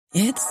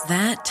It's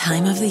that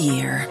time of the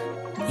year.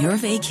 Your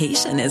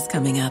vacation is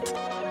coming up.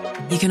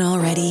 You can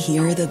already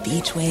hear the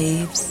beach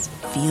waves,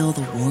 feel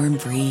the warm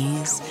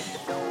breeze,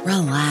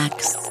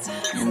 relax,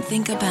 and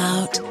think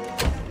about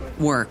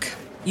work.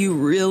 You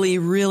really,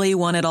 really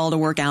want it all to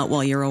work out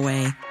while you're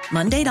away.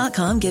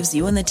 Monday.com gives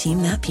you and the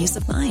team that peace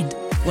of mind.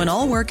 When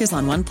all work is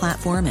on one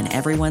platform and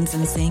everyone's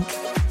in sync,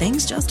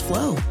 things just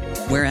flow.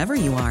 Wherever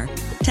you are,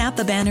 tap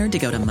the banner to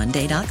go to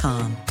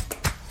Monday.com.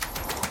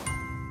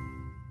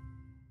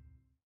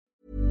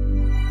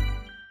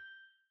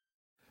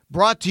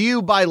 Brought to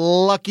you by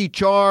Lucky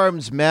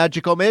Charms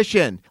Magical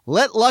Mission.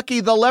 Let Lucky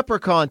the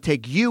Leprechaun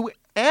take you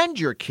and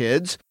your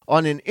kids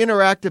on an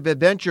interactive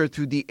adventure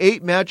through the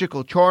 8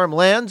 magical charm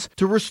lands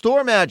to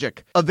restore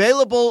magic.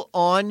 Available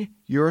on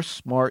your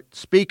smart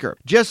speaker.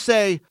 Just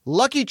say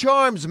Lucky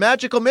Charms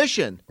Magical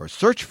Mission or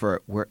search for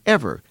it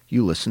wherever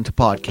you listen to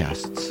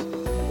podcasts.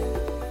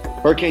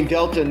 Hurricane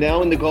Delta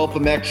now in the Gulf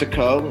of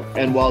Mexico,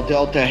 and while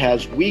Delta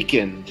has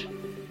weakened,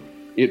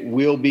 it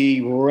will be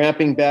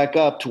ramping back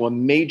up to a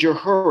major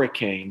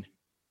hurricane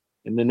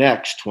in the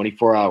next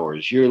 24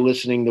 hours. You're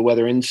listening to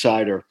Weather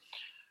Insider,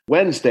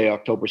 Wednesday,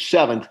 October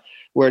 7th.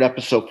 We're at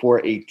episode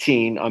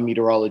 418. I'm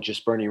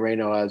meteorologist Bernie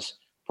Rayno, as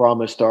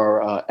promised,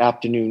 our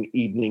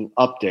afternoon-evening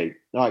update.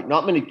 All right,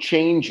 not many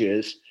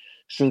changes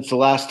since the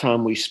last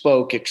time we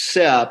spoke,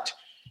 except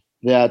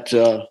that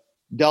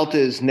Delta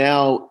is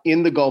now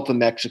in the Gulf of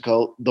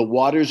Mexico. The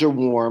waters are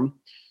warm.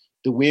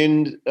 The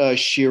wind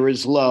shear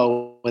is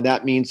low, and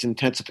that means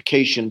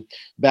intensification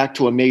back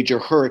to a major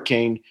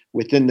hurricane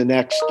within the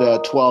next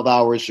 12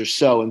 hours or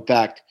so. In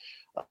fact,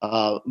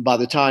 by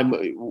the time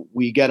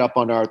we get up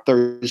on our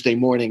Thursday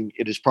morning,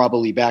 it is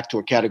probably back to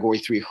a Category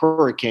 3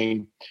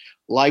 hurricane,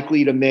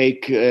 likely to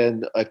make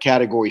a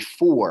Category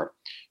 4.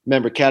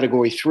 Remember,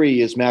 Category 3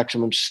 is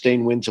maximum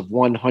sustained winds of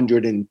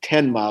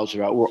 110 miles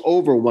per hour, or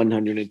over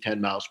 110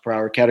 miles per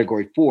hour.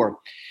 Category 4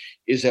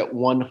 is at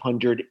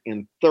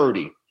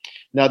 130.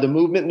 Now, the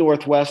movement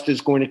northwest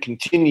is going to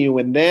continue,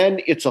 and then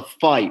it's a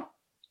fight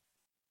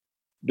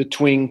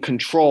between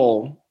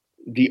control,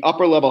 the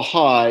upper level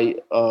high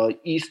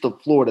east of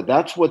Florida.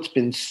 That's what's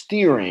been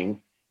steering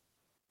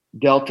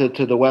Delta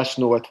to the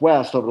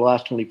west-northwest over the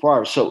last 24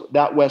 hours. So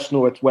that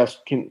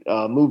west-northwest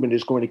movement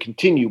is going to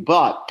continue.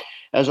 But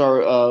as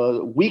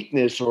our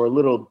weakness or a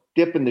little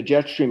dip in the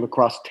jet stream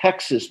across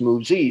Texas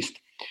moves east,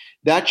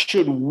 that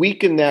should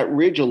weaken that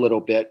ridge a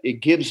little bit. It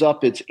gives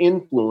up its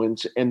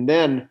influence, and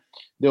then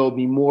there will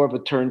be more of a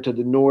turn to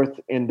the north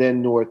and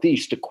then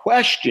northeast. The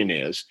question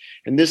is,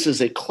 and this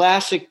is a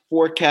classic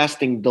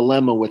forecasting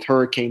dilemma with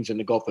hurricanes in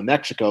the Gulf of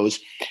Mexico, is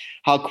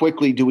how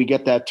quickly do we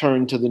get that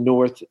turn to the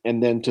north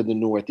and then to the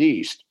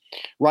northeast?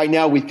 Right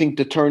now, we think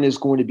the turn is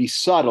going to be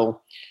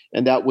subtle,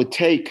 and that would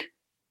take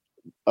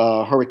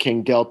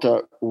Hurricane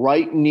Delta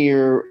right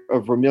near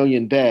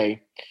Vermilion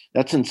Bay.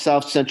 That's in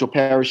south central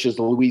parishes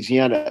of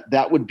Louisiana.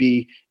 That would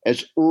be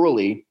as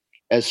early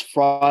as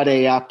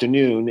Friday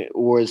afternoon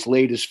or as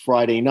late as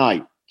Friday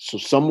night. So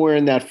somewhere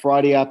in that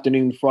Friday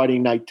afternoon, Friday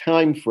night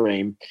time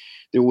frame,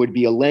 there would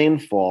be a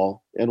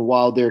landfall. And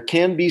while there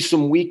can be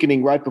some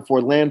weakening right before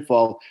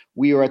landfall,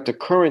 we are at the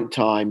current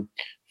time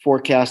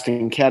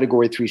forecasting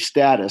Category 3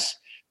 status.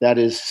 That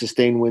is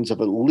sustained winds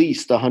of at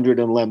least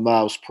 111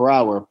 miles per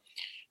hour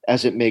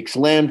as it makes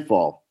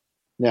landfall.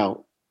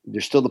 Now,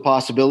 there's still the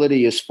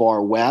possibility as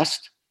far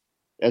west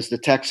as the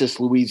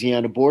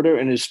Texas-Louisiana border,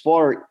 and as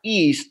far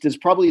east as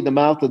probably the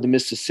mouth of the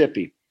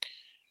Mississippi.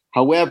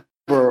 However,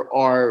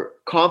 our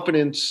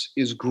confidence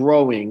is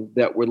growing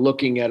that we're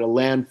looking at a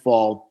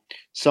landfall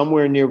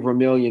somewhere near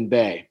Vermilion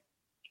Bay,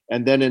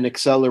 and then an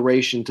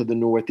acceleration to the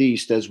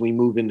northeast as we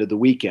move into the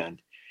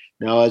weekend.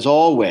 Now, as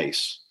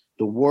always,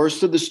 the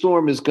worst of the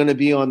storm is going to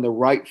be on the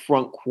right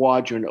front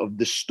quadrant of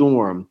the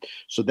storm.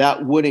 So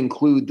that would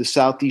include the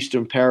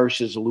southeastern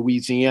parishes of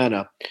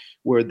Louisiana,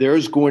 where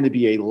there's going to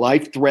be a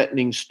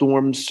life-threatening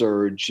storm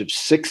surge of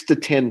 6 to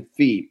 10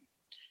 feet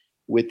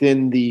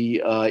within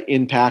the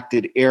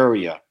impacted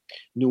area.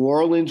 New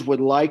Orleans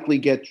would likely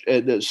get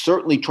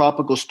certainly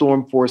tropical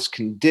storm force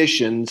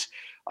conditions.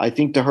 I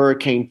think the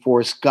hurricane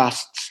force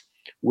gusts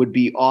would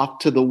be off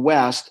to the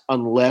west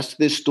unless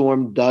this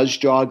storm does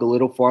jog a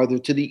little farther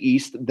to the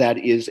east. That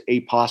is a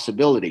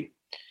possibility.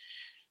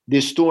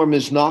 This storm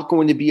is not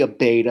going to be a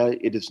beta.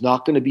 It is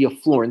not going to be a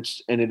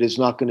Florence, and it is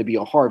not going to be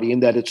a Harvey, in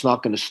that it's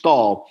not going to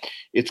stall.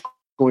 It's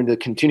going to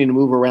continue to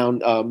move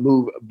around,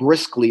 move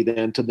briskly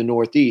then to the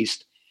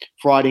northeast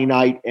Friday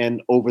night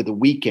and over the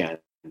weekend.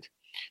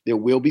 There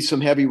will be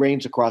some heavy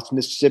rains across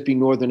Mississippi,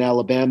 northern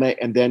Alabama,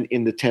 and then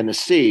into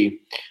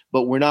Tennessee,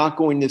 but we're not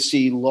going to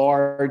see a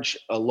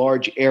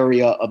large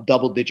area of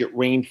double-digit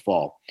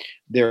rainfall.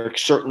 There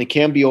certainly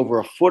can be over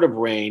a foot of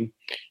rain,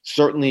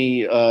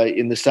 certainly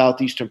in the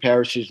southeastern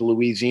parishes of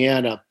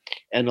Louisiana,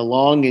 and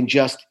along and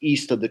just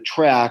east of the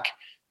track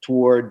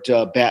toward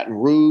Baton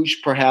Rouge,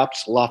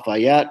 perhaps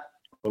Lafayette,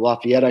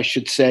 I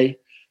should say,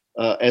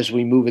 as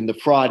we move into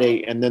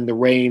Friday, and then the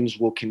rains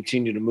will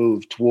continue to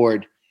move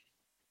toward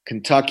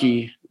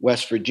Kentucky,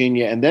 West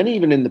Virginia, and then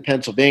even into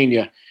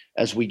Pennsylvania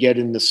as we get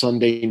into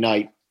Sunday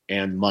night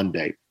and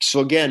Monday.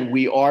 So again,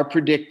 we are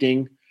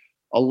predicting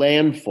a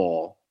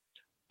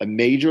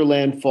major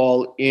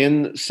landfall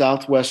in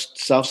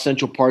south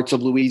central parts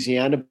of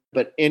Louisiana,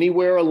 but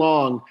anywhere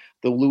along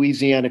the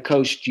Louisiana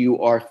coast, you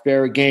are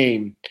fair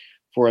game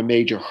for a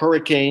major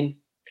hurricane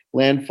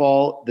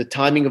landfall. The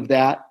timing of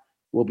that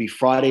will be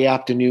Friday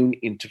afternoon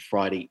into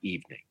Friday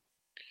evening.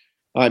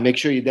 All right, make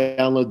sure you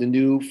download the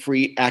new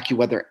free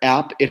AccuWeather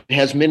app. It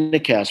has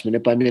Minutecast,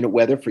 minute-by-minute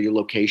weather for your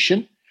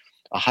location,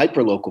 a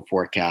hyperlocal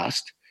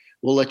forecast.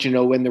 We'll let you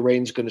know when the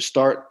rain's going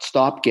to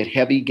stop, get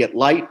heavy, get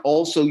light.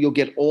 Also, you'll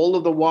get all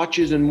of the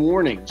watches and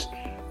warnings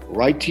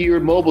right to your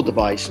mobile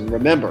device. And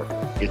remember,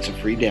 it's a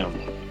free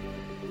download.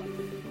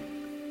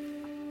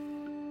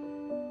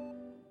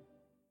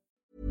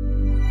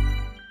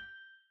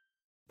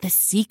 The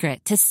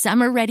secret to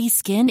summer-ready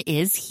skin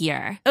is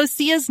here.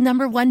 Osea's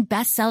 #1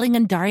 best-selling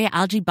Undaria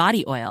Algae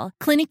Body Oil,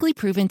 clinically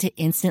proven to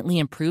instantly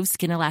improve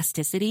skin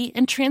elasticity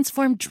and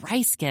transform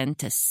dry skin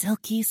to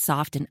silky,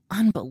 soft, and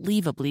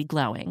unbelievably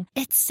glowing.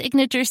 Its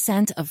signature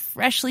scent of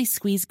freshly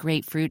squeezed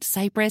grapefruit,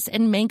 cypress,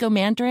 and mango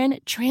mandarin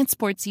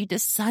transports you to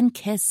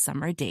sun-kissed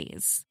summer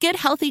days. Get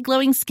healthy,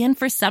 glowing skin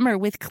for summer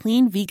with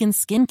clean, vegan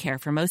skincare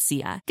from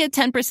Osea. Get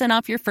 10%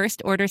 off your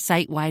first order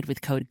site-wide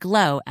with code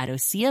GLOW at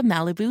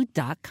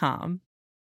OseaMalibu.com.